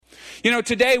You know,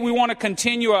 today we want to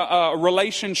continue a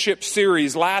relationship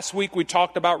series. Last week we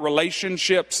talked about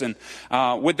relationships, and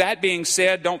with that being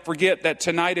said, don't forget that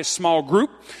tonight is small group,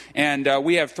 and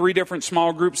we have 3 different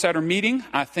small groups that are meeting.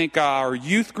 I think our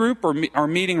youth group are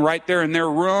meeting right there in their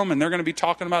room, and they're going to be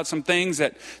talking about some things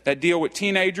that deal with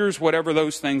teenagers, whatever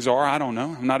those things are. I don't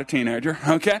know. I'm not a teenager,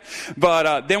 okay?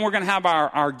 But then we're going to have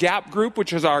our gap group,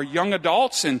 which is our young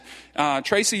adults, and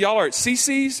Tracy, y'all are at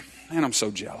CC's. Man, I'm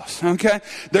so jealous, okay?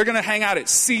 They're going to hang out at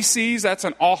CC's. That's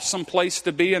an awesome place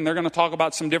to be, and they're going to talk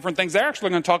about some different things. They're actually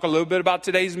going to talk a little bit about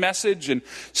today's message and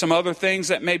some other things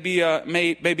that may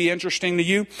be interesting to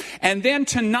you. And then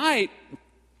tonight,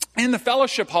 in the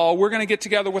fellowship hall, we're going to get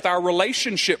together with our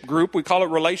relationship group. We call it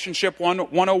Relationship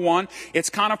 101. It's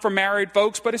kind of for married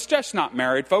folks, but it's just not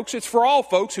married folks. It's for all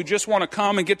folks who just want to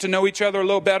come and get to know each other a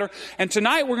little better. And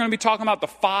tonight, we're going to be talking about the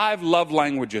 5 love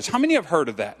languages. How many have heard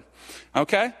of that?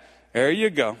 Okay? There you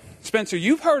go. Spencer,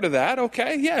 you've heard of that,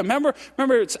 okay? Yeah, remember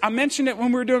I mentioned it when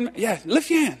we were doing, yeah, lift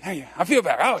your hand. There you go. I feel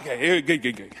better. Oh, okay,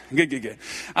 good.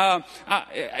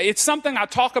 It's something I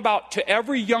talk about to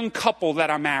every young couple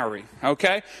that I marry,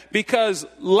 okay? Because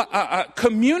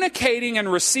communicating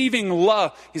and receiving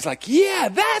love, he's like, yeah,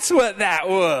 that's what that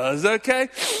was, okay?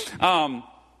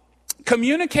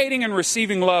 Communicating and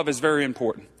receiving love is very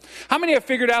important. How many have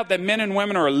figured out that men and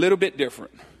women are a little bit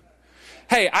different?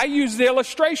 Hey, I use the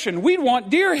illustration. We'd want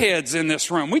deer heads in this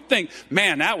room. We'd think,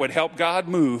 man, that would help God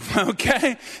move,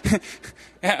 okay?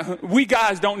 We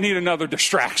guys don't need another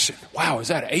distraction. Wow, is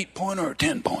that an 8-point or a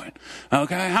 10-point?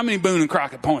 Okay, how many Boone and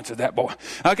Crockett points is that boy?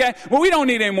 Okay, well, we don't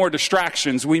need any more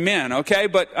distractions, we men, okay?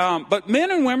 But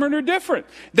men and women are different.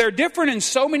 They're different in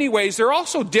so many ways. They're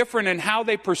also different in how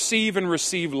they perceive and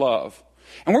receive love.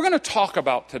 And we're going to talk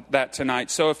about that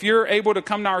tonight. So if you're able to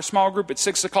come to our small group at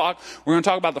 6 o'clock, we're going to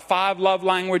talk about the 5 love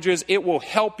languages. It will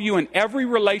help you in every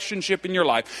relationship in your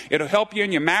life. It'll help you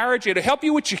in your marriage. It'll help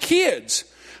you with your kids.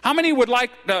 How many would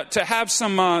like to have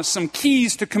some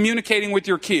keys to communicating with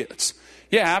your kids?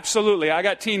 Yeah, absolutely. I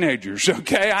got teenagers,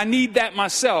 okay? I need that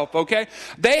myself, okay?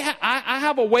 I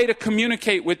have a way to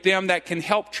communicate with them that can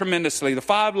help tremendously. The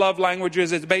 5 love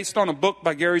languages is based on a book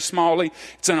by Gary Smalley.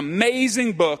 It's an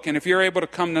amazing book, and if you're able to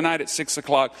come tonight at 6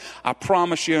 o'clock, I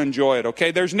promise you enjoy it,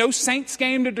 okay? There's no Saints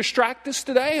game to distract us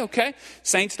today, okay?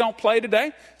 Saints don't play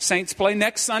today. Saints play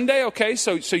next Sunday, okay?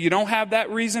 So you don't have that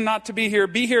reason not to be here.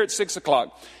 Be here at 6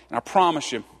 o'clock, and I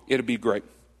promise you it'll be great.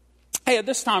 Hey, at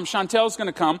this time, Chantel's going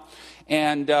to come,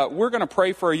 and we're going to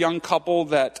pray for a young couple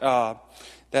that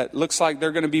looks like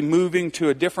they're going to be moving to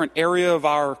a different area of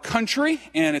our country,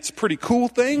 and it's a pretty cool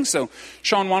thing. So,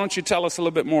 Sean, why don't you tell us a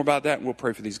little bit more about that, and we'll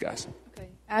pray for these guys. Okay.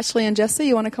 Ashley and Jesse,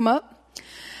 you want to come up?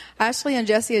 Ashley and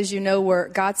Jesse, as you know,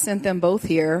 God sent them both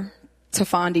here to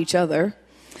find each other,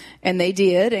 and they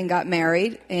did and got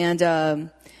married, and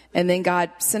then God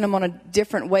sent them on a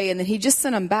different way, and then he just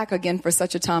sent them back again for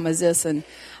such a time as this. And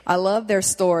I love their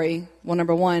story. Well,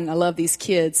 number one, I love these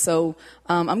kids. So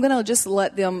I'm going to just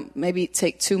let them maybe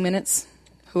take 2 minutes,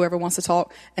 whoever wants to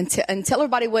talk, and tell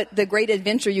everybody what the great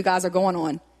adventure you guys are going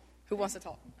on. Who wants to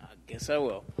talk? I guess I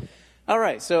will. All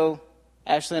right, so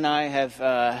Ashley and I have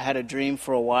had a dream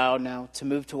for a while now to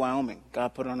move to Wyoming.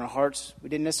 God put it on our hearts. We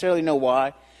didn't necessarily know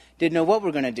why, didn't know what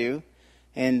we're going to do,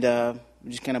 and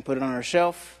we just kind of put it on our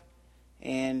shelf.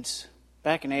 And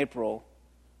back in April,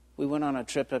 we went on a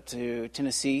trip up to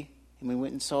Tennessee, and we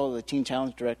went and saw the Teen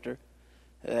Challenge director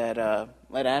that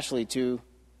led Ashley to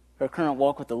her current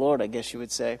walk with the Lord, I guess you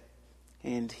would say.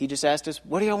 And he just asked us,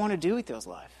 what do y'all want to do with y'all's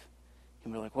life?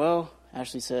 And we're like, well,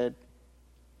 Ashley said,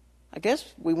 I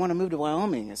guess we want to move to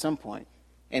Wyoming at some point.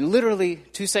 And literally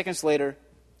 2 seconds later,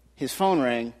 his phone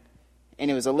rang, and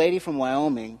it was a lady from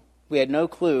Wyoming. We had no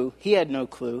clue, he had no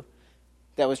clue,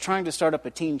 that was trying to start up a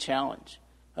teen challenge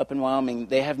up in Wyoming.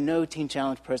 They have no teen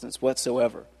challenge presence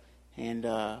whatsoever. And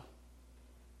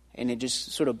it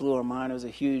just sort of blew our mind. It was a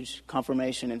huge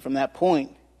confirmation. And from that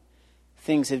point,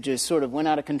 things have just sort of went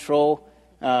out of control.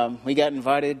 We got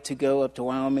invited to go up to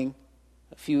Wyoming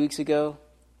a few weeks ago.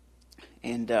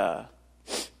 And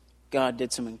God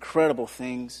did some incredible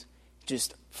things.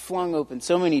 Just flung open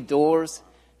so many doors.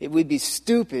 It would be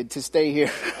stupid to stay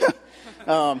here.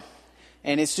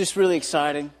 And it's just really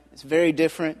exciting. It's very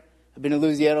different. I've been in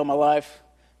Louisiana all my life.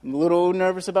 I'm a little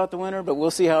nervous about the winter, but we'll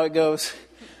see how it goes.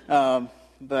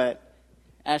 But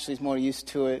Ashley's more used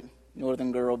to it,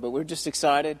 northern girl. But we're just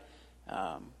excited.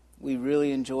 We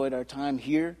really enjoyed our time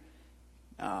here.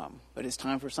 But it's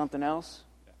time for something else.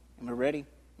 And we're ready.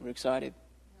 We're excited.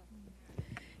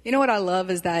 You know what I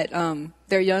love is that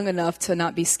they're young enough to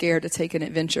not be scared to take an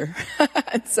adventure.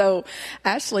 And so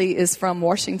Ashley is from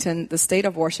Washington, the state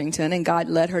of Washington, and God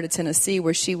led her to Tennessee,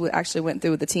 where she actually went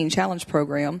through the Teen Challenge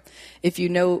program. If you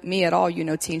know me at all, you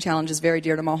know Teen Challenge is very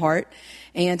dear to my heart.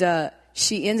 And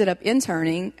she ended up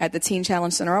interning at the Teen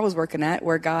Challenge Center I was working at,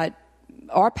 where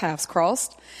our paths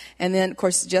crossed. And then, of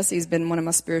course, Jesse's been one of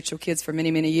my spiritual kids for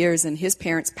many, many years, and his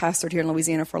parents pastored here in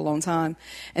Louisiana for a long time.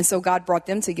 And so God brought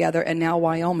them together, and now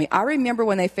Wyoming. I remember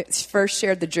when they first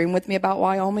shared the dream with me about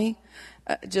Wyoming,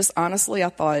 just honestly, I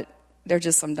thought, they're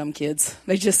just some dumb kids.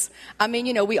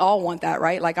 We all want that,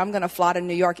 right? Like, I'm going to fly to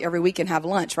New York every week and have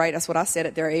lunch, right? That's what I said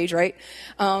at their age, right?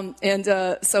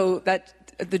 So that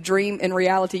the dream in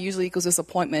reality usually equals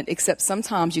disappointment, except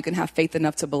sometimes you can have faith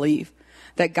enough to believe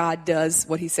that God does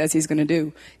what he says he's going to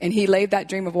do. And he laid that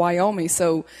dream of Wyoming.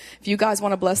 So if you guys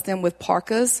want to bless them with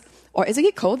parkas, or is it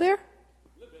get cold there?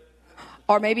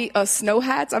 Or maybe snow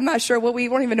hats. I'm not sure we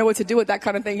won't even know what to do with that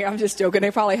kind of thing here. I'm just joking.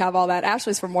 They probably have all that.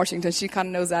 Ashley's from Washington. She kind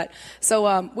of knows that.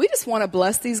 So we just want to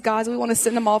bless these guys. We want to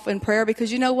send them off in prayer,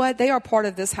 because you know what? They are part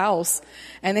of this house,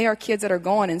 and they are kids that are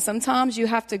going. And sometimes you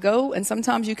have to go, and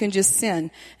sometimes you can just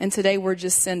send. And today we're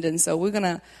just sending. So we're going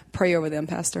to pray over them,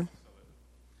 Pastor.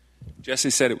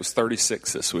 Jesse said it was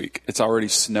 36 this week. It's already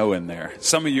snowing there.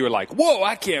 Some of you are like, whoa,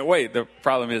 I can't wait. The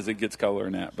problem is it gets colder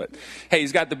than that. But, hey,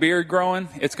 he's got the beard growing.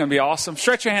 It's going to be awesome.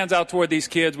 Stretch your hands out toward these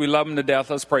kids. We love them to death.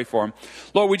 Let's pray for them.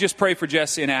 Lord, we just pray for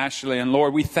Jesse and Ashley. And,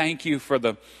 Lord, we thank you for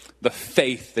the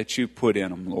faith that you put in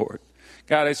them, Lord.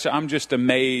 God, I'm just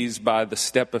amazed by the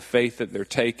step of faith that they're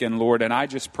taking, Lord. And I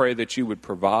just pray that you would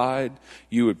provide,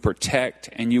 you would protect,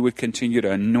 and you would continue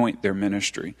to anoint their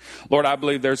ministry. Lord, I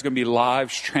believe there's going to be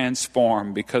lives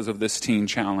transformed because of this Teen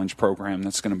Challenge program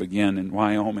that's going to begin in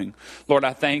Wyoming. Lord,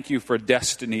 I thank you for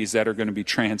destinies that are going to be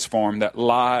transformed, that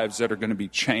lives that are going to be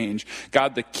changed.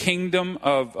 God, the kingdom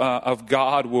of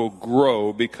God will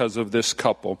grow because of this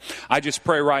couple. I just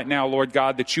pray right now, Lord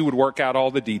God, that you would work out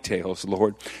all the details,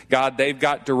 Lord. God, they've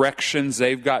got directions,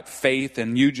 they've got faith,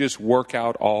 and you just work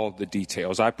out all the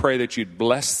details. I pray that you'd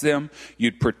bless them,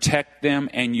 you'd protect them,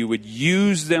 and you would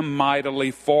use them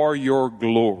mightily for your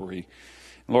glory.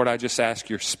 Lord, I just ask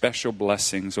your special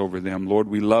blessings over them. Lord,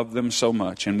 we love them so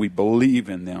much, and we believe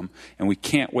in them, and we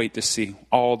can't wait to see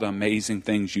all the amazing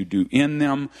things you do in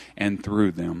them and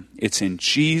through them. It's in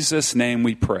Jesus' name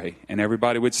we pray. And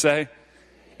everybody would say,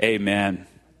 amen.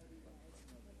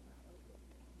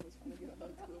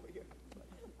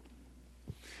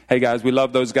 Hey, guys, we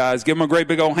love those guys. Give them a great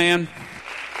big old hand.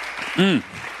 And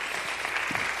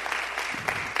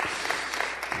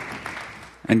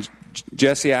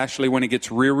Jesse, Ashley, when it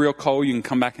gets real cold, you can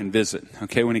come back and visit,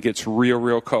 okay, when it gets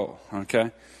real cold,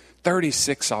 okay?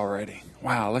 36 already.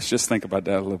 Wow, let's just think about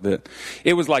that a little bit.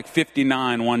 It was like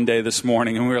 59 one day this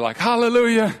morning, and we were like,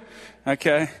 hallelujah,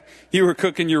 okay? You were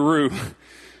cooking your roux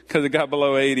because it got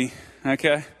below 80,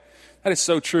 okay? That is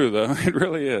so true, though. It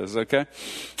really is, okay?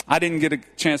 I didn't get a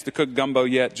chance to cook gumbo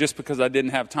yet just because I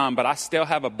didn't have time, but I still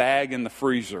have a bag in the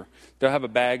freezer. Still have a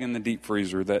bag in the deep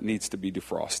freezer that needs to be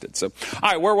defrosted. So, all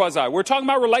right, where was I? We're talking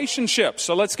about relationships,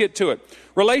 so let's get to it.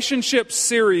 Relationship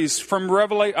series from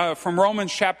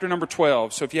Romans chapter number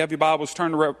 12. So if you have your Bibles,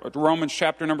 turn to Romans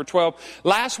chapter number 12.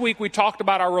 Last week we talked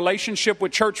about our relationship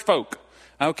with church folk,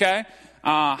 okay?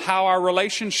 How our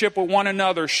relationship with one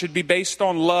another should be based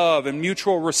on love and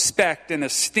mutual respect and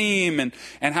esteem, and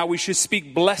how we should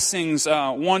speak blessings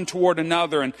one toward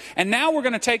another. And now we're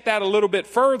going to take that a little bit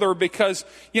further because,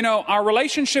 you know, our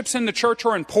relationships in the church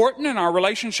are important and our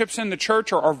relationships in the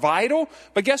church are vital.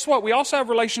 But guess what? We also have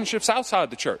relationships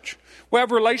outside the church. We have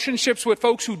relationships with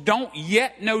folks who don't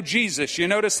yet know Jesus. You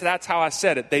notice that's how I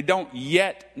said it. They don't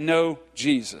yet know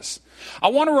Jesus. I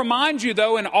want to remind you,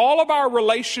 though, in all of our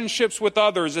relationships with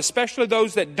others, especially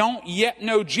those that don't yet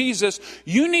know Jesus,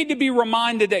 you need to be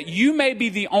reminded that you may be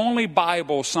the only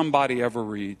Bible somebody ever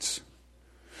reads.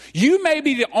 You may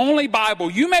be the only Bible.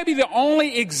 You may be the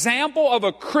only example of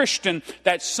a Christian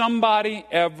that somebody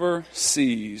ever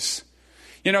sees.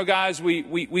 You know, guys,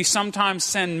 we sometimes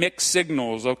send mixed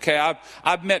signals, okay?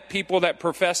 I've met people that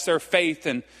profess their faith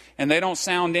and they don't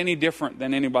sound any different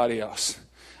than anybody else.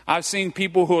 I've seen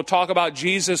people who will talk about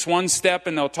Jesus one step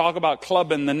and they'll talk about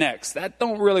clubbing the next. That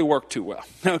don't really work too well,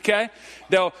 okay?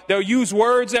 They'll use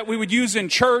words that we would use in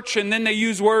church, and then they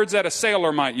use words that a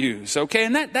sailor might use, okay?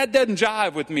 And that doesn't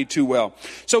jive with me too well.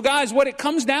 So guys, what it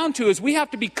comes down to is we have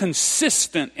to be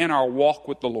consistent in our walk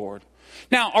with the Lord.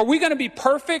 Now, are we going to be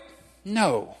perfect?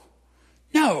 No.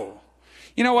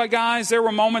 You know what, guys? There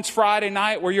were moments Friday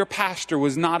night where your pastor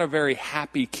was not a very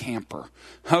happy camper,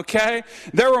 okay?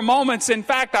 There were moments, in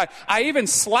fact, I even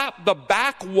slapped the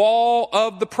back wall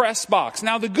of the press box.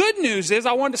 Now, the good news is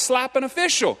I wanted to slap an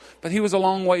official, but he was a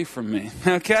long way from me,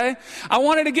 okay? I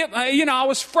wanted to get, I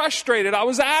was frustrated. I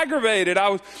was aggravated.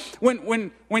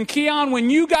 When Keon, when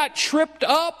you got tripped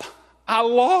up, I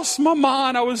lost my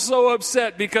mind. I was so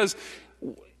upset because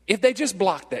if they just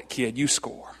blocked that kid, you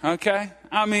score, okay?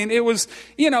 I mean, it was,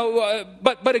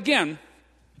 but again,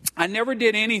 I never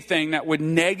did anything that would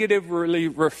negatively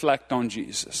reflect on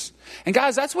Jesus. And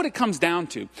guys, that's what it comes down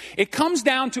to. It comes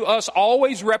down to us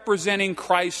always representing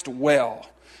Christ well.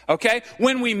 Okay?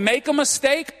 When we make a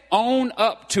mistake, own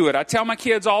up to it. I tell my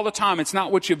kids all the time, it's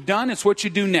not what you've done, it's what you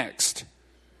do next.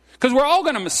 Because we're all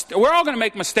going to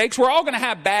make mistakes. We're all going to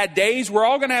have bad days. We're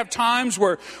all going to have times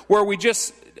where we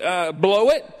just blow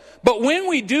it. But when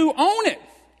we do, own it.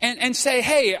 And say,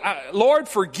 hey, Lord,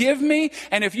 forgive me.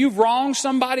 And if you've wronged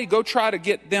somebody, go try to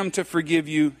get them to forgive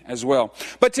you as well.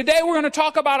 But today we're going to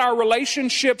talk about our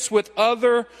relationships with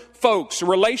other folks,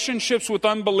 relationships with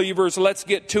unbelievers. Let's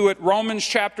get to it. Romans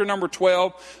chapter number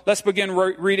 12. Let's begin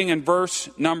reading in verse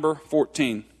number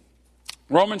 14.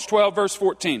 Romans 12, verse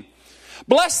 14.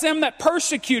 Bless them that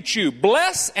persecute you.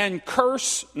 Bless and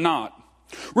curse not.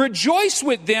 Rejoice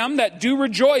with them that do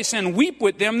rejoice, and weep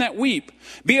with them that weep.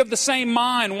 Be of the same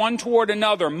mind one toward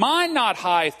another. Mind not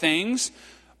high things,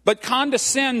 but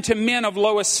condescend to men of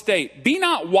low estate. Be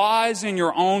not wise in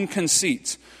your own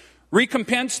conceits.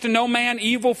 Recompense to no man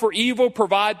evil for evil.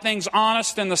 Provide things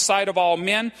honest in the sight of all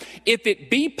men. If it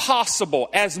be possible,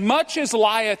 as much as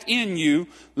lieth in you,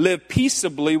 live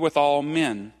peaceably with all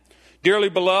men. Dearly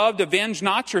beloved, avenge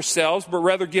not yourselves, but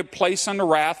rather give place unto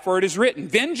wrath, for it is written,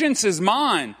 vengeance is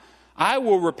mine, I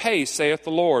will repay, saith the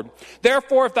Lord.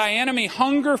 Therefore, if thy enemy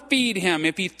hunger, feed him.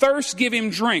 If he thirst, give him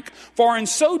drink. For in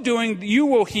so doing, you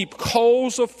will heap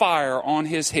coals of fire on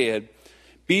his head.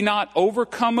 Be not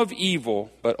overcome of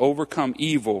evil, but overcome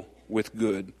evil with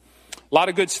good. A lot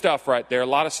of good stuff right there. A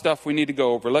lot of stuff we need to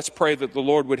go over. Let's pray that the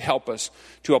Lord would help us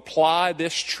to apply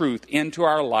this truth into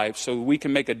our life so we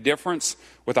can make a difference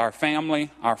with our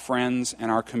family, our friends, and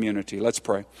our community. Let's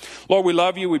pray. Lord, we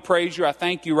love you. We praise you. I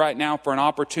thank you right now for an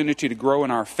opportunity to grow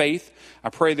in our faith. I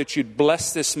pray that you'd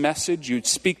bless this message. You'd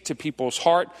speak to people's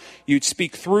heart. You'd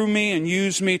speak through me and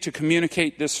use me to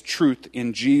communicate this truth.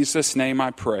 In Jesus' name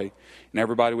I pray. And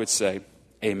everybody would say,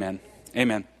 amen.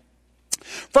 Amen.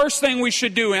 First thing we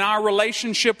should do in our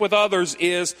relationship with others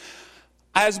is,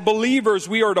 as believers,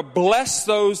 we are to bless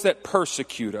those that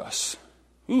persecute us.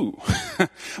 Ooh.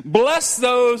 Bless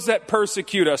those that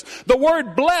persecute us. The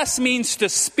word bless means to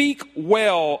speak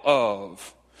well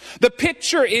of. The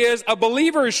picture is a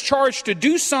believer is charged to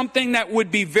do something that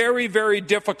would be very, very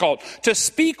difficult. To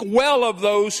speak well of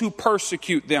those who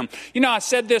persecute them. You know, I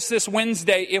said this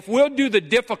Wednesday. If we'll do the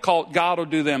difficult, God will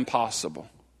do the impossible.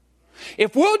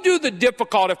 If we'll do the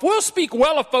difficult, if we'll speak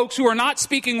well of folks who are not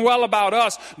speaking well about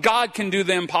us, God can do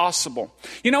the impossible.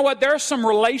 You know what? There are some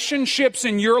relationships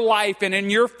in your life and in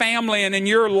your family and in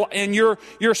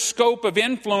your scope of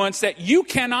influence that you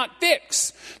cannot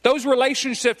fix. Those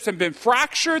relationships have been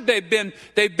fractured. They've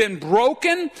been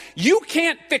broken. You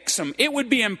can't fix them. It would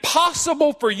be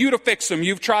impossible for you to fix them.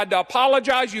 You've tried to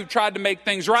apologize. You've tried to make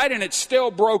things right, and it's still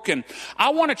broken.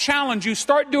 I want to challenge you.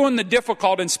 Start doing the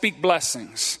difficult and speak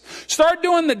blessings. Start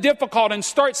doing the difficult and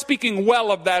start speaking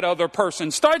well of that other person.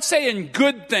 Start saying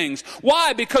good things.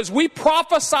 Why? Because we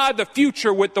prophesy the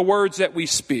future with the words that we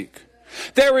speak.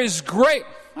 There is great...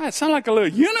 It sounded like a little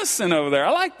unison over there.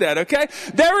 I like that, okay?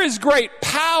 There is great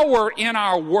power in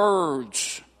our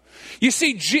words. You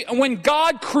see, when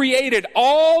God created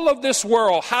all of this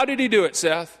world, how did he do it,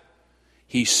 Seth?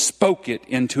 He spoke it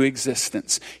into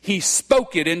existence. He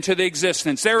spoke it into the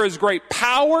existence. There is great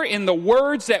power in the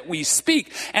words that we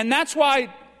speak. And that's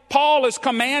why Paul is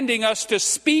commanding us to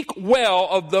speak well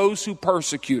of those who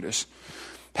persecute us.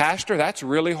 Pastor, that's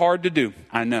really hard to do.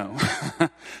 I know.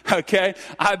 Okay?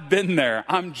 I've been there.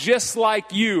 I'm just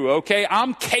like you, okay?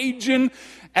 I'm Cajun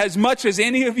as much as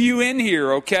any of you in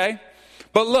here, okay?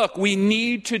 But look, we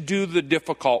need to do the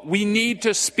difficult. We need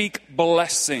to speak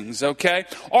blessings, okay?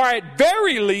 Or at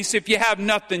very least, if you have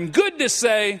nothing good to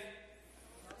say,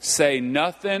 say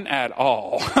nothing at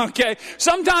all, okay?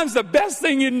 Sometimes the best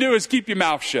thing you can do is keep your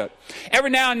mouth shut. Every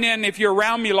now and then, if you're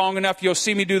around me long enough, you'll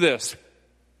see me do this.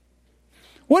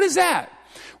 What is that?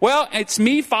 Well, it's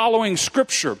me following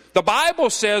Scripture. The Bible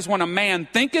says when a man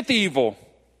thinketh evil,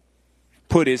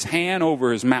 put his hand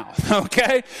over his mouth,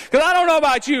 okay? Because I don't know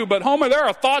about you, but Homer, there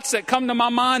are thoughts that come to my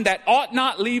mind that ought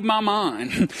not leave my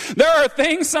mind. There are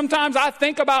things sometimes I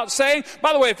think about saying.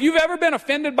 By the way, if you've ever been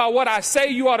offended by what I say,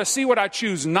 you ought to see what I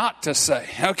choose not to say,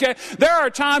 okay? There are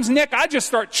times, Nick, I just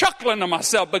start chuckling to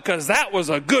myself because that was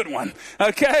a good one,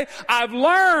 okay? I've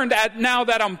learned now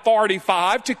that I'm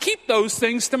 45 to keep those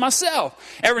things to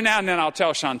myself. Every now and then I'll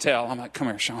tell Chantel, I'm like, come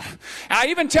here, Sean. And I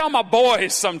even tell my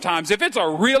boys sometimes, if it's a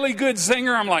really good singer,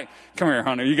 I'm like, come here,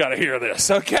 honey, you got to hear this,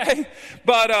 okay?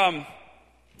 But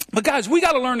guys, we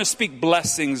got to learn to speak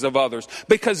blessings of others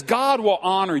because God will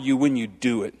honor you when you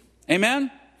do it. Amen?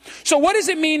 So what does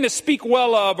it mean to speak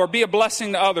well of or be a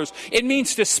blessing to others? It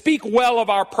means to speak well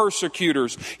of our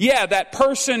persecutors. Yeah, that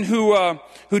person who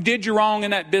did you wrong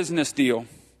in that business deal.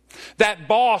 That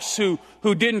boss who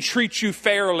didn't treat you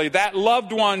fairly. That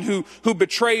loved one who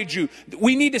betrayed you.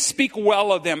 We need to speak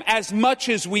well of them as much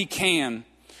as we can.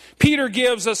 Peter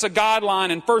gives us a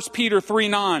guideline in 1 Peter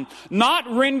 3:9, not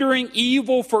rendering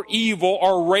evil for evil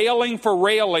or railing for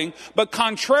railing, but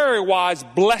contrariwise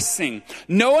blessing,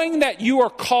 knowing that you are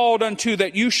called unto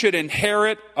that you should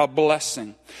inherit a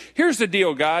blessing. Here's the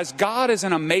deal, guys. God is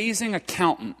an amazing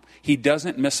accountant. He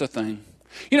doesn't miss a thing.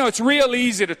 You know, it's real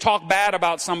easy to talk bad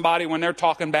about somebody when they're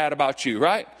talking bad about you,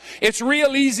 right? It's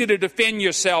real easy to defend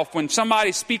yourself when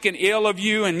somebody's speaking ill of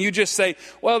you and you just say,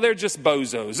 well, they're just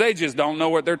bozos. They just don't know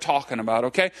what they're talking about,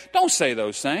 okay? Don't say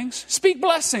those things. Speak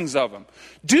blessings of them.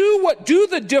 Do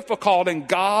the difficult and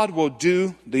God will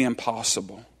do the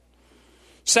impossible.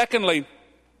 Secondly,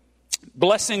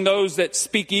 blessing those that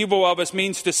speak evil of us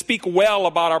means to speak well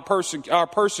about our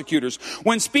persecutors.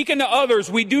 When speaking to others,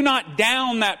 we do not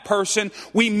down that person.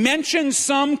 We mention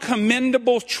some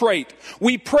commendable trait.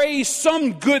 We praise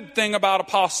some good thing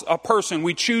about a person.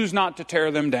 We choose not to tear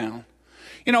them down.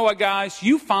 You know what, guys?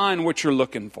 You find what you're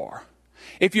looking for.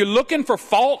 If you're looking for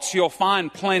faults, you'll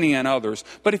find plenty in others.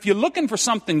 But if you're looking for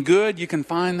something good, you can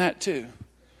find that too.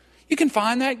 You can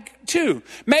find that too.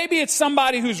 Maybe it's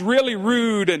somebody who's really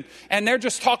rude and they're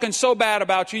just talking so bad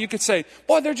about you. You could say,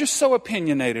 boy, they're just so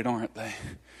opinionated, aren't they?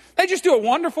 They just do a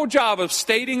wonderful job of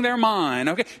stating their mind.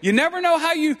 Okay, you never know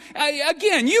how you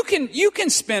can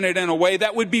spin it in a way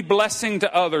that would be blessing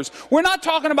to others. We're not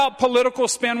talking about political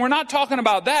spin. We're not talking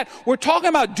about that. We're talking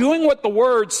about doing what the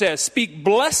word says. Speak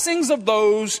blessings of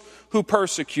those who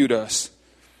persecute us.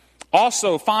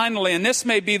 Also, finally, and this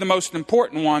may be the most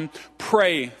important one,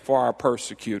 pray for our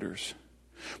persecutors.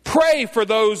 Pray for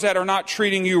those that are not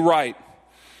treating you right.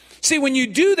 See, when you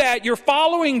do that, you're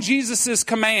following Jesus'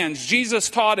 commands.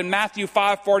 Jesus taught in Matthew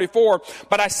 5:44,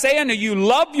 but I say unto you,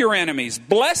 love your enemies,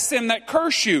 bless them that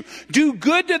curse you, do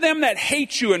good to them that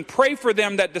hate you, and pray for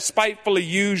them that despitefully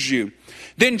use you.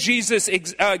 Then Jesus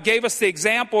gave us the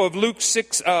example of Luke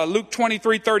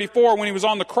 23:34. When he was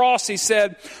on the cross, he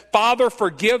said, Father,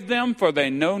 forgive them, for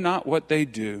they know not what they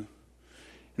do.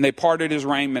 And they parted his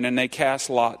raiment and they cast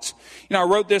lots. You know, I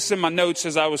wrote this in my notes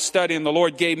as I was studying. The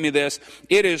Lord gave me this.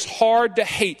 It is hard to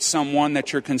hate someone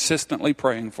that you're consistently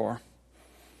praying for.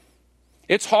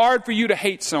 It's hard for you to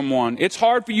hate someone. It's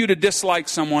hard for you to dislike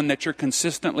someone that you're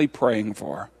consistently praying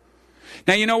for.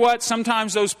 Now, you know what?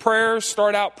 Sometimes those prayers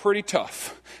start out pretty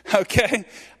tough. Okay?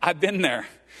 I've been there.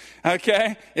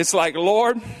 Okay? It's like,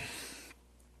 Lord,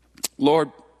 bless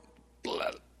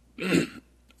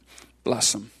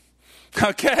them.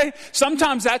 Okay?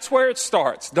 Sometimes that's where it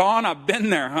starts. Dawn, I've been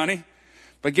there, honey.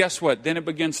 But guess what? Then it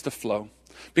begins to flow.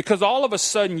 Because all of a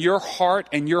sudden your heart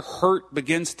and your hurt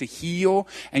begins to heal,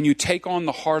 and you take on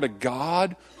the heart of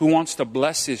God who wants to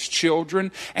bless his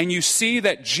children, and you see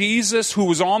that Jesus, who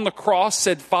was on the cross,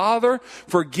 said, Father,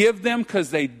 forgive them because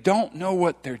they don't know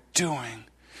what they're doing.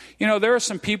 You know, there are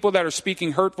some people that are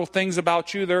speaking hurtful things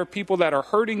about you. There are people that are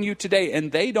hurting you today,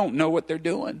 and they don't know what they're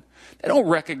doing. They don't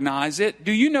recognize it.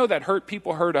 Do you know that hurt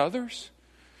people hurt others?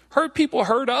 Hurt people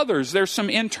hurt others. There's some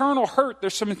internal hurt.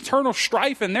 There's some internal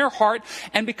strife in their heart.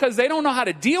 And because they don't know how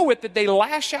to deal with it, they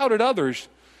lash out at others.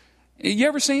 You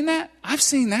ever seen that? I've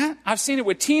seen that. I've seen it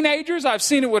with teenagers. I've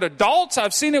seen it with adults.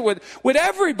 I've seen it with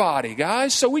everybody,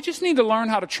 guys. So we just need to learn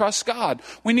how to trust God.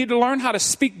 We need to learn how to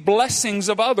speak blessings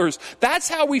of others. That's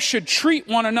how we should treat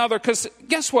one another. Because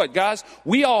guess what, guys?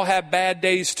 We all have bad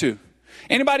days too.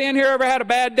 Anybody in here ever had a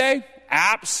bad day?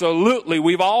 Absolutely.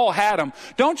 We've all had them.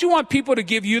 Don't you want people to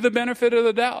give you the benefit of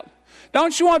the doubt?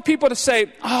 Don't you want people to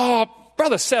say, oh,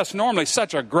 Brother Seth's normally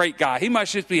such a great guy. He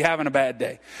must just be having a bad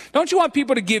day. Don't you want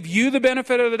people to give you the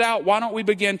benefit of the doubt? Why don't we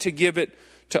begin to give it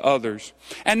to others?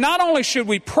 And not only should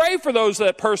we pray for those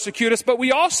that persecute us, but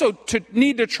we also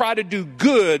need to try to do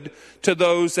good to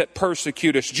those that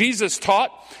persecute us. Jesus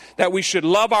taught that we should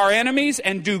love our enemies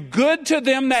and do good to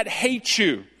them that hate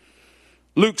you.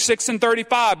 Luke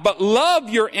 6:35, but love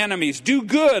your enemies, do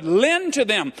good, lend to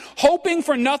them, hoping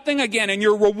for nothing again, and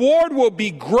your reward will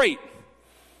be great.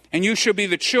 And you shall be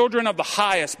the children of the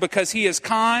highest, because he is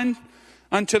kind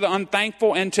unto the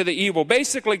unthankful and to the evil.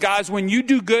 Basically, guys, when you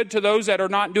do good to those that are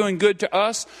not doing good to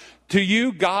us, to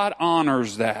you, God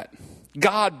honors that.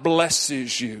 God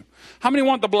blesses you. How many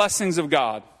want the blessings of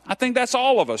God? I think that's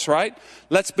all of us, right?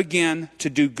 Let's begin to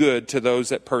do good to those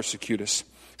that persecute us.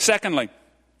 Secondly,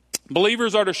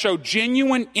 believers are to show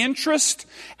genuine interest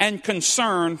and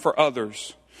concern for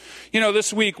others. You know,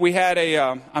 this week we had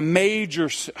a major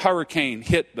hurricane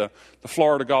hit the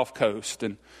Florida Gulf Coast.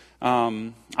 And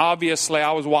obviously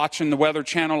I was watching the Weather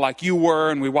Channel like you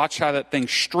were, and we watched how that thing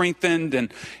strengthened,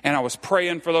 and I was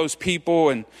praying for those people,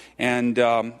 and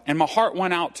my heart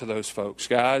went out to those folks,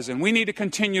 guys. And we need to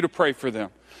continue to pray for them,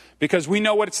 because we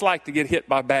know what it's like to get hit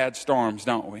by bad storms,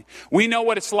 don't we? We know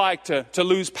what it's like to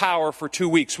lose power for 2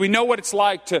 weeks. We know what it's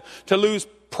like to lose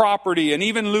property and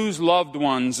even lose loved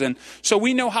ones. And so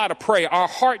we know how to pray. Our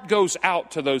heart goes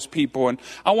out to those people. And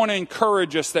I want to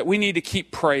encourage us that we need to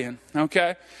keep praying,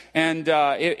 okay? And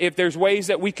if there's ways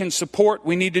that we can support,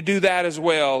 we need to do that as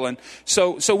well. And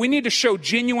so we need to show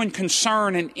genuine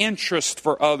concern and interest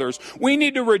for others. We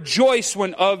need to rejoice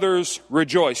when others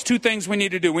rejoice. 2 things we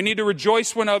need to do. We need to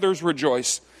rejoice when others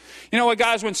rejoice. You know what,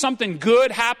 guys, when something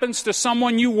good happens to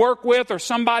someone you work with or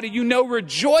somebody you know,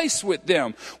 rejoice with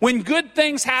them. When good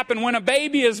things happen, when a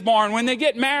baby is born, when they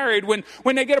get married, when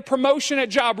they get a promotion at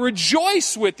job,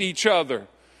 rejoice with each other.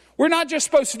 We're not just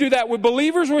supposed to do that with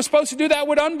believers, we're supposed to do that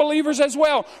with unbelievers as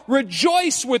well.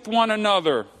 Rejoice with one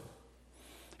another.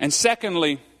 And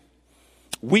secondly,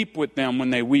 weep with them when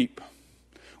they weep.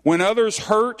 When others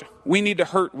hurt, we need to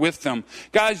hurt with them.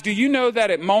 Guys, do you know that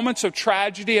at moments of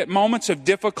tragedy, at moments of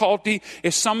difficulty,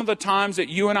 is some of the times that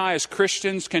you and I as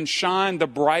Christians can shine the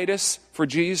brightest for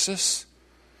Jesus?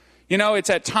 You know, it's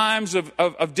at times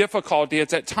of difficulty,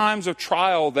 it's at times of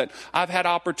trial that I've had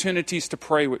opportunities to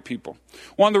pray with people.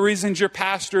 One of the reasons your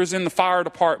pastor is in the fire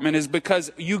department is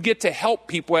because you get to help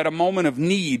people at a moment of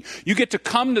need. You get to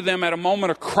come to them at a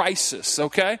moment of crisis,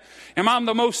 okay? Am I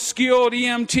the most skilled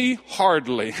EMT?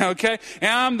 Hardly, okay?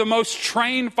 Am I the most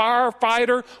trained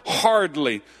firefighter?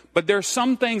 Hardly. But there's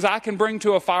some things I can bring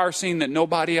to a fire scene that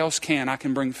nobody else can. I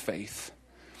can bring faith.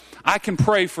 I can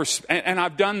pray for, and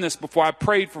I've done this before, I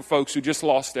prayed for folks who just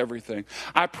lost everything.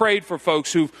 I prayed for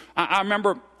folks I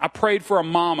remember I prayed for a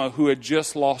mama who had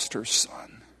just lost her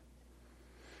son.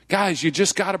 Guys, you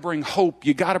just got to bring hope.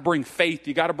 You got to bring faith.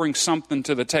 You got to bring something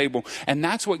to the table. And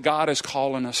that's what God is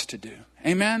calling us to do.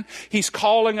 Amen? He's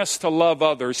calling us to love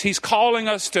others. He's calling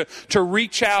us to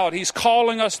reach out. He's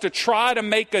calling us to try to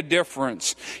make a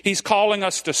difference. He's calling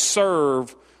us to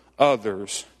serve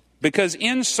others. Because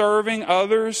in serving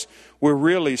others, we're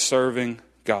really serving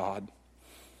God.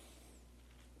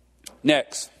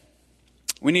 Next,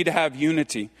 we need to have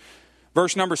unity.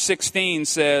 Verse number 16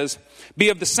 says, be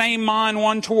of the same mind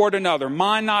one toward another.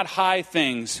 Mind not high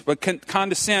things, but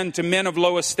condescend to men of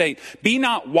low estate. Be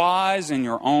not wise in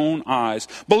your own eyes.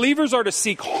 Believers are to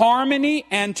seek harmony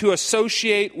and to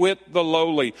associate with the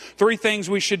lowly. 3 things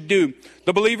we should do.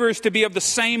 The believer is to be of the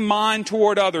same mind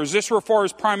toward others. This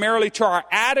refers primarily to our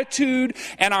attitude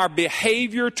and our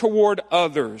behavior toward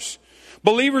others.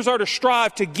 Believers are to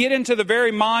strive to get into the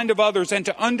very mind of others and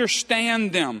to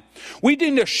understand them. We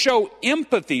need to show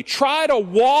empathy. Try to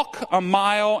walk a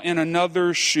mile in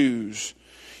another's shoes.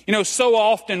 You know, so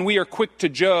often we are quick to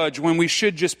judge when we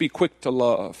should just be quick to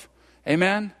love.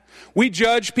 Amen? We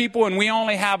judge people and we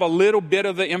only have a little bit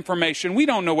of the information. We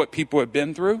don't know what people have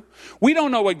been through. We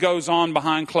don't know what goes on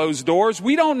behind closed doors.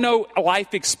 We don't know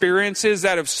life experiences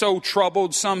that have so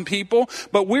troubled some people,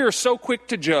 but we are so quick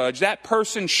to judge. That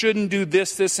person shouldn't do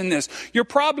this, this, and this. You're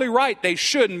probably right, they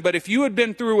shouldn't, but if you had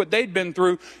been through what they'd been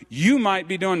through, you might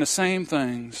be doing the same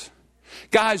things.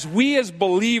 Guys, we as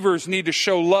believers need to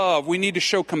show love. We need to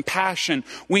show compassion.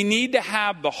 We need to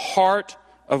have the heart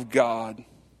of God.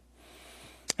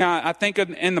 Now, I think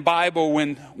in the Bible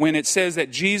when it says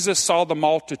that Jesus saw the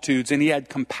multitudes and he had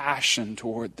compassion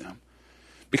toward them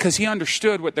because he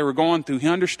understood what they were going through. He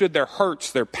understood their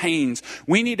hurts, their pains.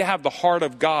 We need to have the heart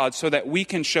of God so that we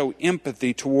can show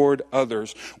empathy toward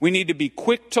others. We need to be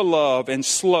quick to love and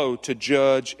slow to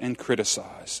judge and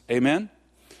criticize. Amen?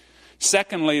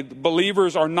 Secondly,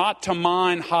 believers are not to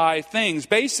mind high things.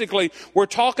 Basically, we're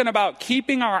talking about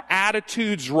keeping our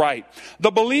attitudes right. The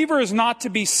believer is not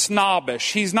to be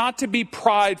snobbish. He's not to be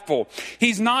prideful.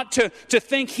 He's not to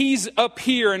think he's up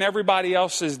here and everybody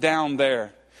else is down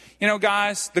there. You know,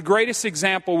 guys, the greatest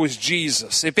example was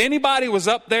Jesus. If anybody was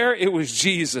up there, it was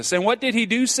Jesus. And what did he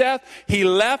do, Seth? He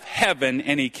left heaven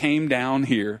and he came down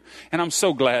here. And I'm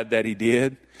so glad that he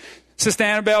did. Sister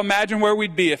Annabelle, imagine where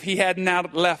we'd be if he hadn't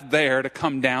out left there to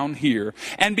come down here.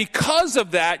 And because of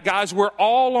that, guys, we're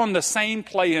all on the same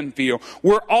playing field.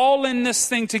 We're all in this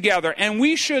thing together. And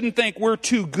we shouldn't think we're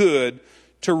too good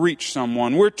to reach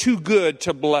someone. We're too good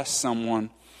to bless someone.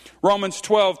 Romans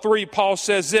 12:3, Paul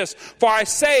says this, "For I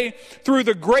say, through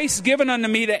the grace given unto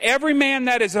me, to every man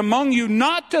that is among you,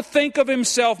 not to think of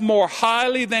himself more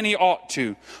highly than he ought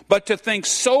to, but to think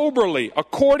soberly,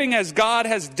 according as God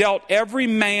has dealt every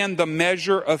man the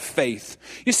measure of faith."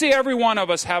 You see, every one of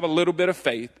us have a little bit of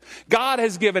faith. God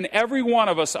has given every one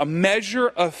of us a measure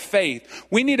of faith.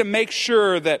 We need to make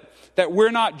sure that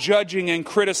we're not judging and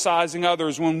criticizing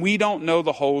others when we don't know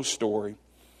the whole story.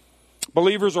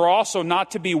 Believers are also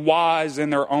not to be wise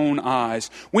in their own eyes.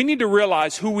 We need to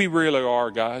realize who we really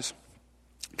are, guys.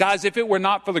 Guys, if it were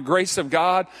not for the grace of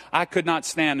God, I could not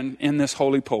stand in this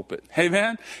holy pulpit.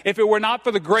 Amen? If it were not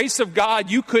for the grace of God,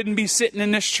 you couldn't be sitting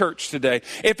in this church today.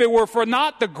 If it were for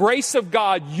not the grace of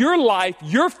God, your life,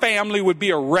 your family would be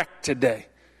a wreck today.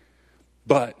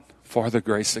 But for the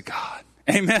grace of God.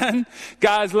 Amen?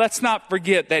 Guys, let's not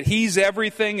forget that He's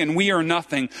everything and we are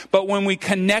nothing. But when we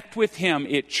connect with Him,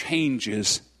 it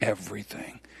changes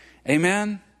everything.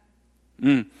 Amen?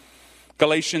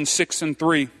 Galatians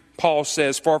 6:3, Paul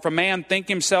says, "For if a man think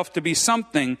himself to be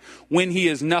something when he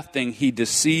is nothing, he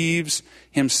deceives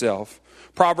himself."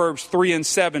 Proverbs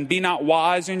 3:7, "Be not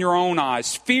wise in your own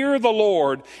eyes. Fear the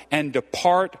Lord and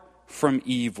depart from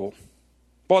evil."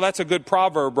 Well, that's a good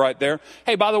proverb right there.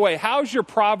 Hey, by the way, how's your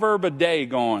proverb a day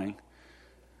going?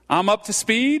 I'm up to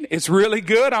speed. It's really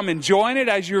good. I'm enjoying it.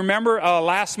 As you remember,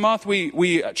 last month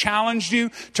we challenged you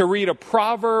to read a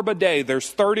proverb a day. There's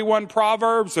 31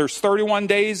 proverbs. There's 31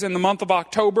 days in the month of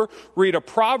October. Read a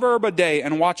proverb a day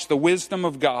and watch the wisdom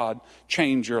of God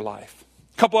change your life.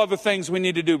 A couple other things we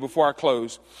need to do before I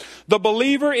close. The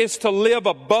believer is to live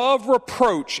above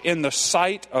reproach in the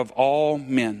sight of all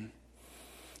men.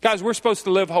 Guys, we're supposed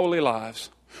to live holy lives.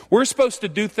 We're supposed to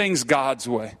do things God's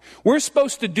way. We're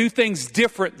supposed to do things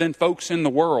different than folks in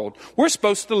the world. We're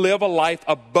supposed to live a life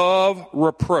above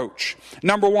reproach.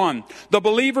 Number one, the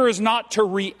believer is not to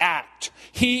react.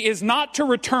 He is not to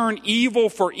return evil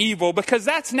for evil because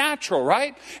that's natural,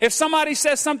 right? If somebody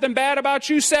says something bad about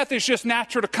you, Seth, it's just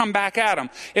natural to come back at them.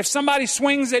 If somebody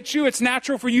swings at you, it's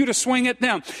natural for you to swing at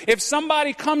them. If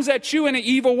somebody comes at you in an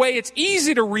evil way, it's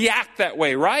easy to react that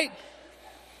way, right?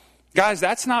 Guys,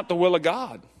 that's not the will of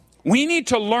God. We need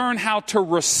to learn how to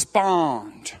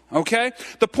respond, okay?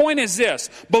 The point is this.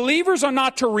 Believers are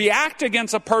not to react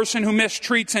against a person who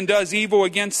mistreats and does evil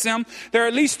against them. There are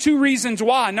at least two reasons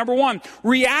why. Number one,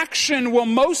 reaction will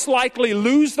most likely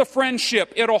lose the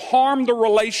friendship. It'll harm the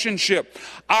relationship.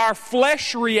 Our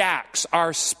flesh reacts.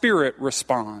 Our spirit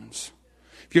responds.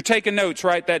 If you're taking notes,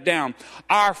 write that down.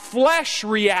 Our flesh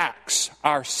reacts.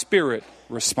 Our spirit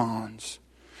responds.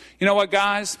 You know what,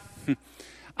 guys?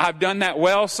 I've done that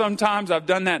well sometimes. I've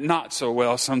done that not so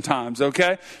well sometimes,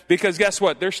 okay? Because guess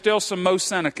what? There's still some Mo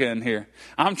Seneca in here.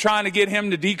 I'm trying to get him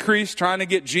to decrease, trying to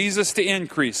get Jesus to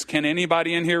increase. Can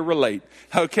anybody in here relate?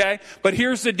 Okay? But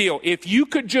here's the deal. If you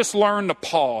could just learn to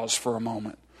pause for a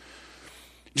moment.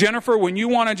 Jennifer, when you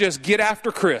want to just get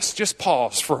after Chris, just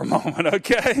pause for a moment,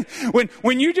 okay?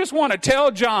 When you just want to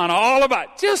tell John all about it,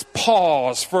 just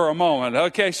pause for a moment,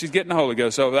 okay? She's getting the Holy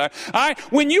Ghost over there. All right?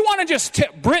 When you want to just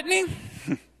Brittany,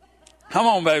 come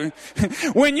on, baby.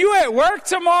 When you at work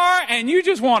tomorrow and you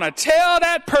just want to tell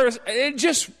that person,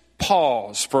 just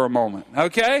pause for a moment,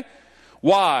 okay?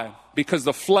 Why? Because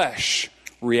the flesh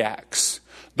reacts.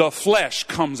 The flesh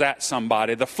comes at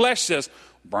somebody. The flesh says,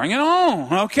 bring it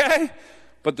on, okay?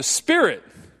 But the Spirit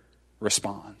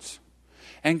responds.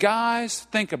 And guys,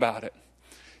 think about it.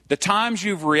 The times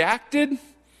you've reacted,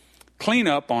 clean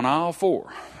up on aisle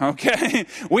 4, okay?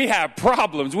 We have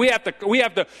problems. We have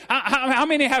to. How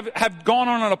many have gone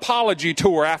on an apology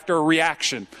tour after a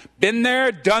reaction? Been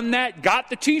there, done that,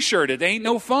 got the t-shirt. It ain't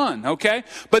no fun, okay?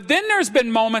 But then there's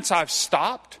been moments I've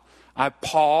stopped, I've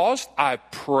paused,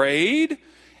 I've prayed,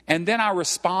 and then I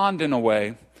respond in a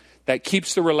way that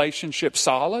keeps the relationship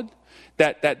solid,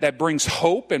 that brings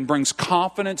hope and brings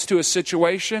confidence to a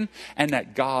situation, and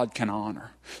that God can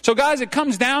honor. So guys, it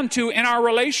comes down to, in our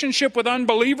relationship with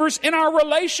unbelievers, in our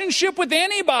relationship with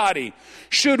anybody,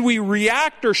 should we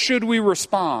react or should we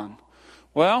respond?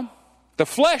 Well, the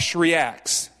flesh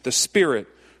reacts, the Spirit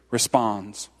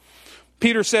responds.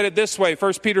 Peter said it this way,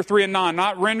 1 Peter 3:9,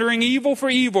 not rendering evil for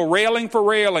evil, railing for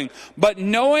railing, but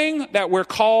knowing that we're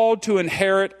called to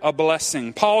inherit a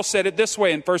blessing. Paul said it this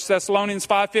way in 1 Thessalonians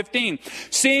 5:15,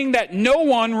 seeing that no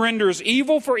one renders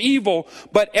evil for evil,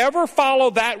 but ever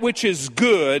follow that which is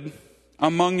good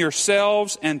among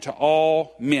yourselves and to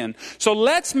all men. So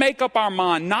let's make up our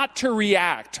mind not to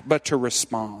react, but to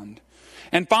respond.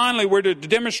 And finally, we're to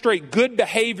demonstrate good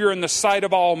behavior in the sight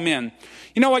of all men.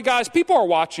 You know what, guys? People are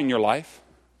watching your life.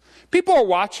 People are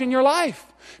watching your life.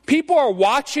 People are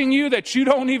watching you that you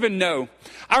don't even know.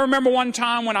 I remember one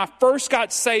time when I first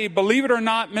got saved, believe it or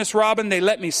not, Miss Robin, they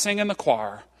let me sing in the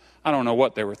choir. I don't know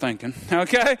what they were thinking,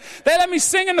 okay? They let me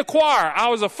sing in the choir. I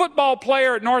was a football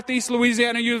player at Northeast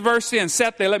Louisiana University, and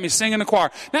Seth, they let me sing in the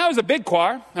choir. Now, it was a big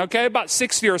choir, okay, about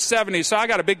 60 or 70, so I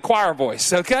got a big choir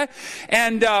voice, okay?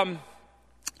 And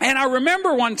I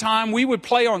remember one time we would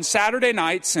play on Saturday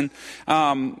nights, and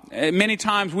many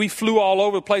times we flew all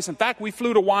over the place. In fact, we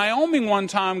flew to Wyoming one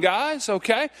time, guys,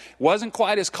 okay? Wasn't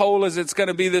quite as cold as it's going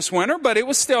to be this winter, but it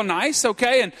was still nice,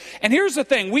 okay? And here's the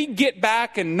thing. We'd get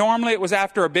back, and normally it was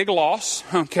after a big loss,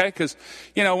 okay? Because,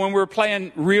 you know, when we were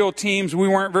playing real teams, we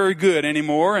weren't very good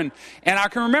anymore. And I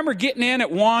can remember getting in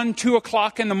at 1, 2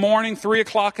 o'clock in the morning, 3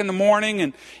 o'clock in the morning,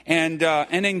 and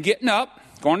then getting up,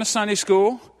 going to Sunday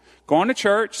school, going to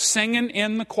church, singing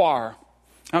in the choir.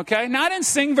 Okay? Now, I didn't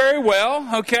sing very well.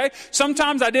 Okay?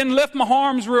 Sometimes I didn't lift my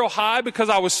arms real high because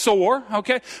I was sore.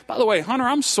 Okay? By the way, Hunter,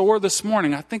 I'm sore this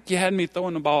morning. I think you had me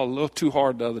throwing the ball a little too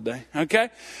hard the other day.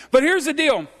 Okay? But here's the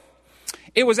deal.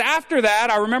 It was after that,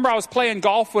 I remember I was playing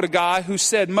golf with a guy who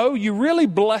said, Mo, you really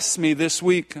blessed me this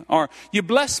week, or you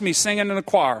blessed me singing in the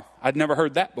choir. I'd never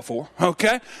heard that before,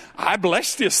 okay? I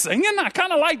blessed you singing? I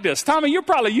kind of like this. Tommy, you're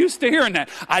probably used to hearing that.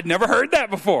 I'd never heard that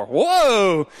before.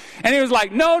 Whoa. And he was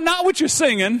like, no, not what you're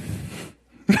singing.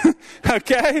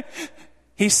 Okay?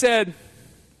 He said,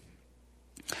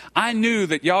 I knew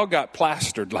that y'all got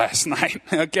plastered last night,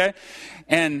 okay?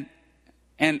 And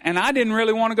I didn't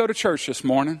really want to go to church this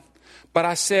morning. But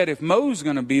I said, if Mo's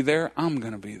going to be there, I'm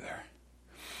going to be there.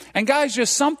 And guys,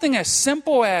 just something as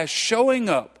simple as showing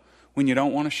up when you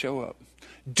don't want to show up.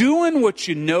 Doing what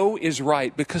you know is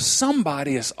right because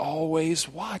somebody is always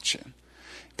watching.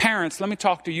 Parents, let me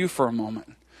talk to you for a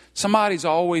moment. Somebody's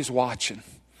always watching.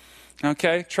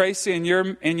 Okay? Tracy, in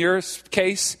your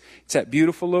case, it's that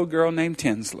beautiful little girl named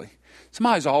Tinsley.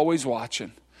 Somebody's always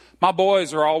watching. My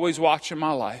boys are always watching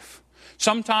my life.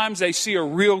 Sometimes they see a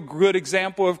real good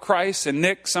example of Christ, and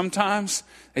Nick, sometimes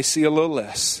they see a little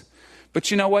less. But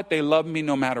you know what? They love me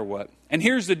no matter what. And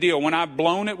here's the deal. When I've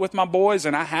blown it with my boys,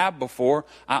 and I have before,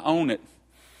 I own it.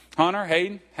 Hunter,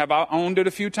 Hayden, have I owned it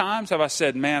a few times? Have I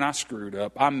said, man, I screwed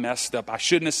up. I messed up. I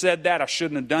shouldn't have said that. I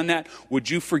shouldn't have done that.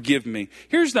 Would you forgive me?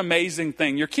 Here's the amazing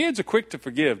thing. Your kids are quick to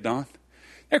forgive, Don.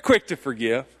 They're quick to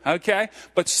forgive, okay?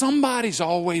 But somebody's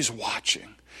always watching.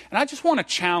 And I just want to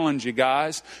challenge you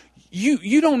guys.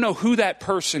 You don't know who that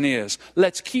person is.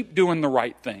 Let's keep doing the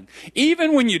right thing.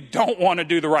 Even when you don't want to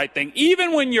do the right thing.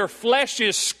 Even when your flesh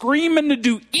is screaming to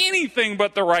do anything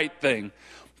but the right thing.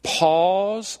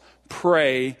 Pause,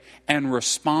 pray, and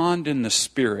respond in the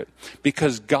Spirit.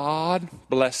 Because God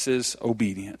blesses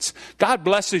obedience. God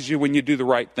blesses you when you do the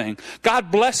right thing.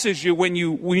 God blesses you when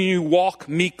you walk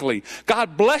meekly.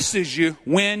 God blesses you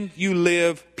when you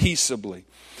live peaceably.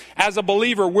 As a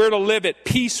believer, we're to live at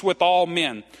peace with all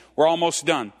men. We're almost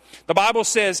done. The Bible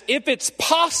says, if it's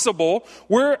possible,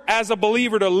 we're, as a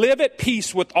believer, to live at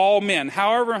peace with all men.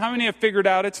 However, how many have figured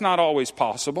out it's not always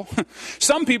possible?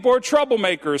 Some people are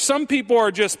troublemakers. Some people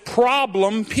are just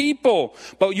problem people.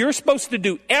 But you're supposed to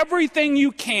do everything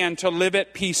you can to live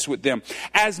at peace with them.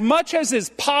 As much as is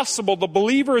possible, the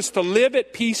believer is to live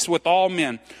at peace with all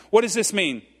men. What does this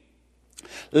mean?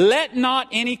 Let not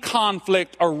any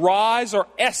conflict arise or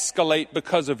escalate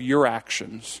because of your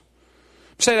actions.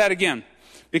 Say that again.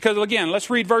 Because again,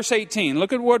 let's read verse 18.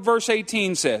 Look at what verse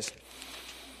 18 says.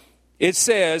 It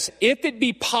says, if it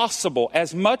be possible,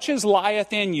 as much as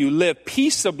lieth in you, live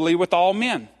peaceably with all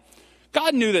men.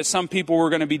 God knew that some people were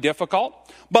going to be difficult.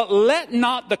 But let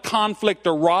not the conflict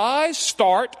arise,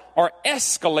 start, or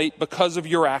escalate because of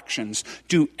your actions.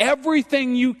 Do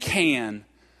everything you can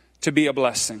to be a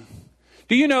blessing.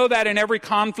 Do you know that in every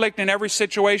conflict, in every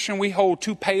situation, we hold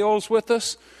two pails with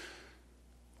us?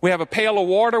 We have a pail of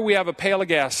water, we have a pail of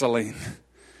gasoline.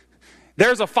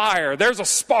 There's a fire, there's a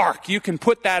spark. You can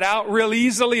put that out real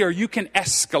easily or you can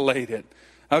escalate it.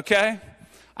 Okay?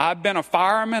 I've been a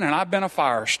fireman and I've been a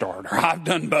fire starter. I've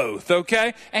done both,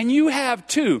 okay? And you have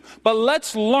too. But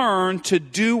let's learn to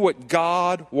do what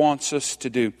God wants us to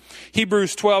do.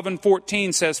 Hebrews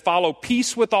 12:14 says, follow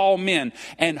peace with all men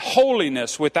and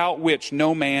holiness, without which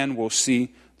no man will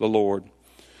see the Lord.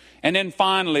 And then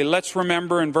finally, let's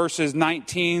remember in verses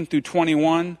 19 through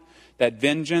 21 that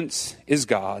vengeance is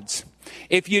God's.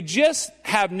 If you just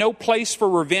have no place for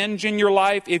revenge in your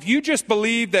life, if you just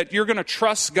believe that you're going to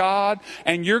trust God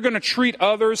and you're going to treat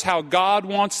others how God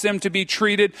wants them to be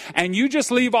treated, and you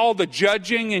just leave all the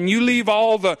judging and you leave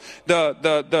all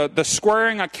the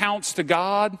squaring accounts to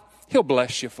God, He'll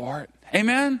bless you for it.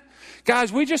 Amen?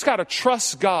 Guys, we just got to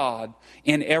trust God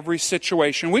in every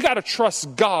situation. We got to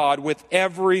trust God with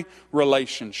every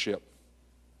relationship.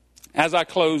 As I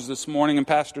close this morning and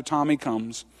Pastor Tommy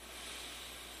comes,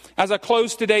 as I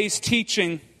close today's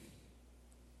teaching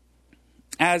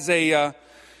as a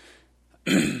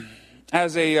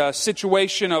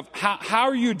situation of how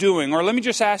are you doing? Or let me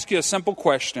just ask you a simple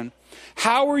question.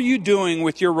 How are you doing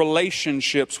with your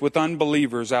relationships with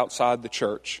unbelievers outside the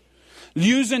church?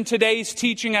 Using today's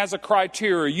teaching as a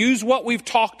criteria. Use what we've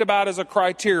talked about as a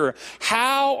criteria.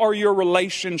 How are your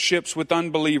relationships with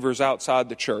unbelievers outside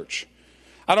the church?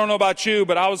 I don't know about you,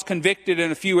 but I was convicted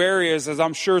in a few areas, as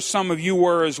I'm sure some of you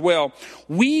were as well.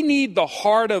 We need the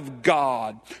heart of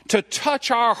God to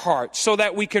touch our hearts so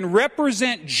that we can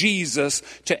represent Jesus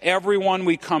to everyone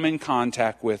we come in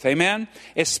contact with. Amen?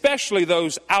 Especially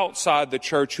those outside the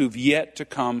church who've yet to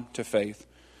come to faith.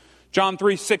 John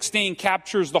 3:16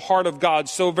 captures the heart of God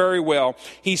so very well.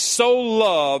 He so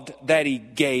loved that He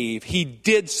gave. He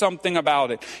did something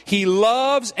about it. He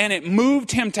loves, and it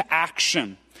moved Him to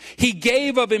action. He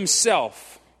gave of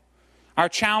Himself. Our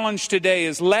challenge today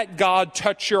is let God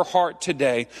touch your heart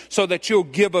today so that you'll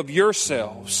give of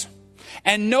yourselves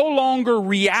and no longer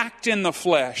react in the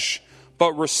flesh,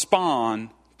 but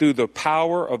respond through the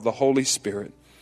power of the Holy Spirit.